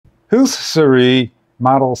Hilceriy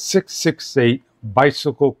Model 668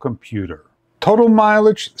 bicycle computer. Total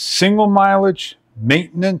mileage, single mileage,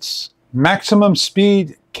 maintenance, maximum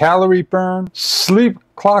speed, calorie burn, sleep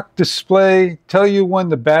clock display, tell you when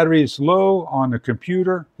the battery is low on the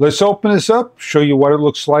computer. Let's open this up, show you what it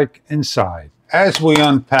looks like inside. As we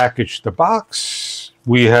unpackage the box,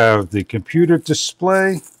 we have the computer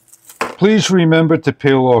display. Please remember to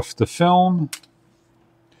peel off the film.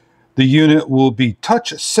 The unit will be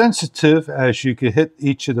touch sensitive as you can hit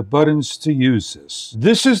each of the buttons to use this.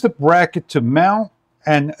 This is the bracket to mount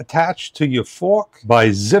and attach to your fork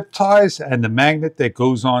by zip ties and the magnet that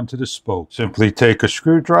goes onto the spoke. Simply take a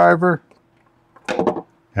screwdriver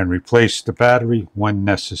and replace the battery when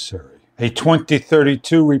necessary. A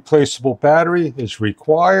 2032 replaceable battery is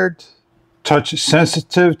required. Touch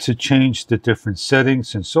sensitive to change the different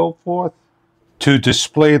settings and so forth. To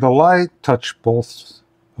display the light, touch both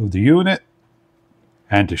of the unit,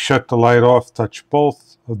 and to shut the light off, touch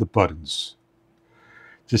both of the buttons.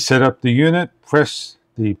 To set up the unit, press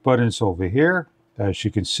the buttons over here, as you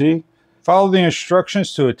can see. Follow the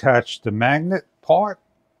instructions to attach the magnet part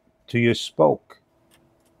to your spoke.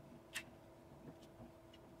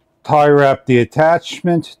 Tie wrap the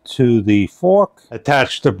attachment to the fork,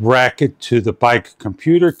 attach the bracket to the bike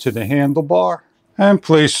computer to the handlebar, and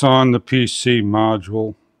place on the PC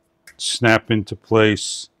module. Snap into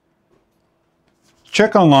place.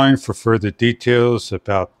 Check online for further details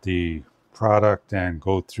about the product and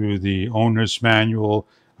go through the owner's manual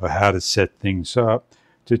of how to set things up.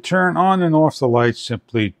 To turn on and off the lights,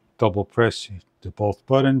 simply double press to both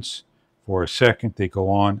buttons. For a second, they go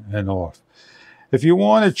on and off. If you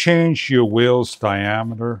want to change your wheel's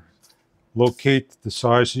diameter, locate the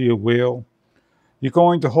size of your wheel. You're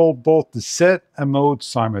going to hold both the set and mode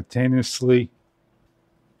simultaneously.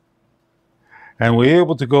 And we're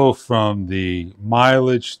able to go from the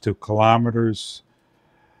mileage to kilometers.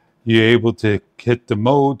 You're able to hit the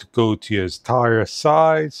mode, go to your tire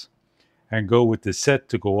size, and go with the set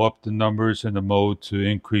to go up the numbers and the mode to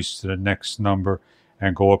increase to the next number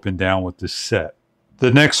and go up and down with the set. The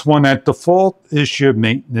next one at default is your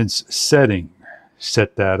maintenance setting.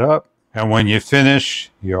 Set that up, and when you finish,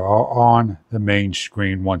 you're on the main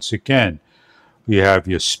screen once again. You have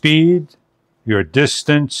your speed, your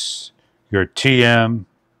distance, your TM,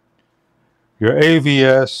 your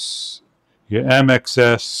AVS, your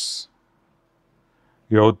MXS,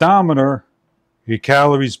 your odometer, your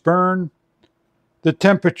calories burned, the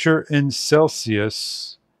temperature in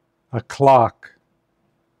Celsius, a clock,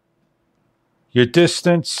 your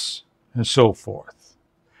distance, and so forth.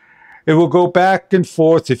 It will go back and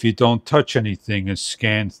forth if you don't touch anything and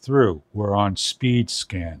scan through. We're on speed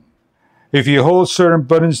scan. If you hold certain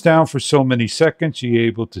buttons down for so many seconds, you're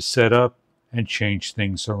able to set up and change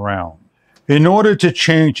things around. In order to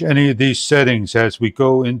change any of these settings as we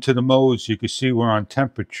go into the modes, you can see we're on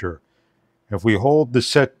temperature. If we hold the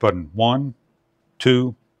set button, 1,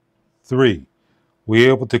 2, 3,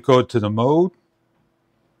 we're able to go to the mode,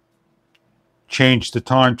 change the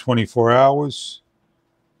time 24 hours,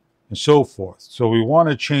 and so forth. So we want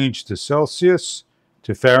to change the Celsius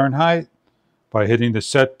to Fahrenheit by hitting the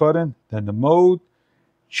set button, then the mode,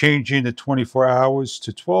 changing the 24 hours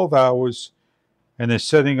to 12 hours, and then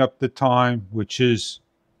setting up the time, which is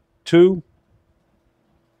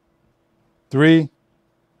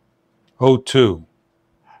 2:03:02.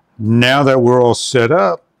 Now that we're all set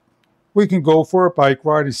up, we can go for a bike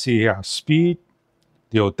ride and see our speed,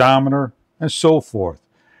 the odometer, and so forth.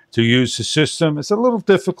 To use the system, it's a little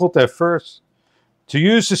difficult at first. To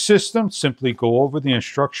use the system, simply go over the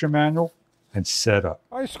instruction manual and set up.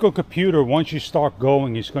 Bicycle computer, once you start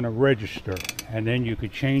going, is going to register, and then you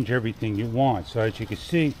could change everything you want. So as you can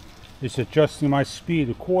see, it's adjusting my speed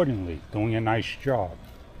accordingly, doing a nice job.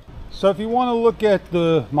 So if you want to look at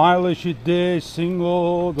the mileage you did,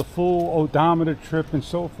 single, the full odometer trip, and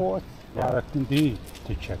so forth, product indeed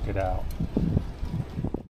to check it out.